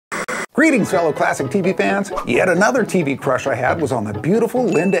Greetings, fellow classic TV fans. Yet another TV crush I had was on the beautiful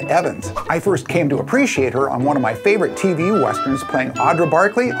Linda Evans. I first came to appreciate her on one of my favorite TV westerns, playing Audra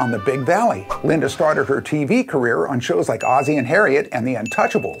Barkley on The Big Valley. Linda started her TV career on shows like Ozzie and Harriet and The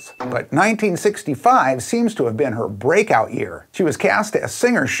Untouchables. But 1965 seems to have been her breakout year. She was cast as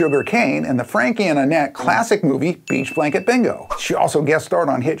singer Sugar Cane in the Frankie and Annette classic movie Beach Blanket Bingo. She also guest starred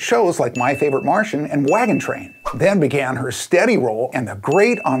on hit shows like My Favorite Martian and Wagon Train. Then began her steady role in the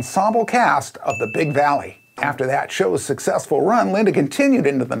great ensemble cast of The Big Valley. After that show's successful run, Linda continued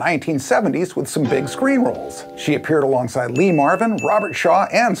into the 1970s with some big screen roles. She appeared alongside Lee Marvin, Robert Shaw,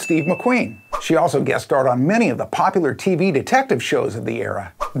 and Steve McQueen. She also guest starred on many of the popular TV detective shows of the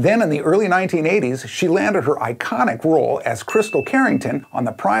era. Then in the early 1980s, she landed her iconic role as Krystal Carrington on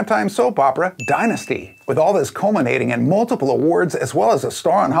the primetime soap opera Dynasty. With all this culminating in multiple awards as well as a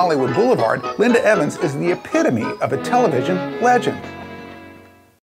star on Hollywood Boulevard, Linda Evans is the epitome of a television legend.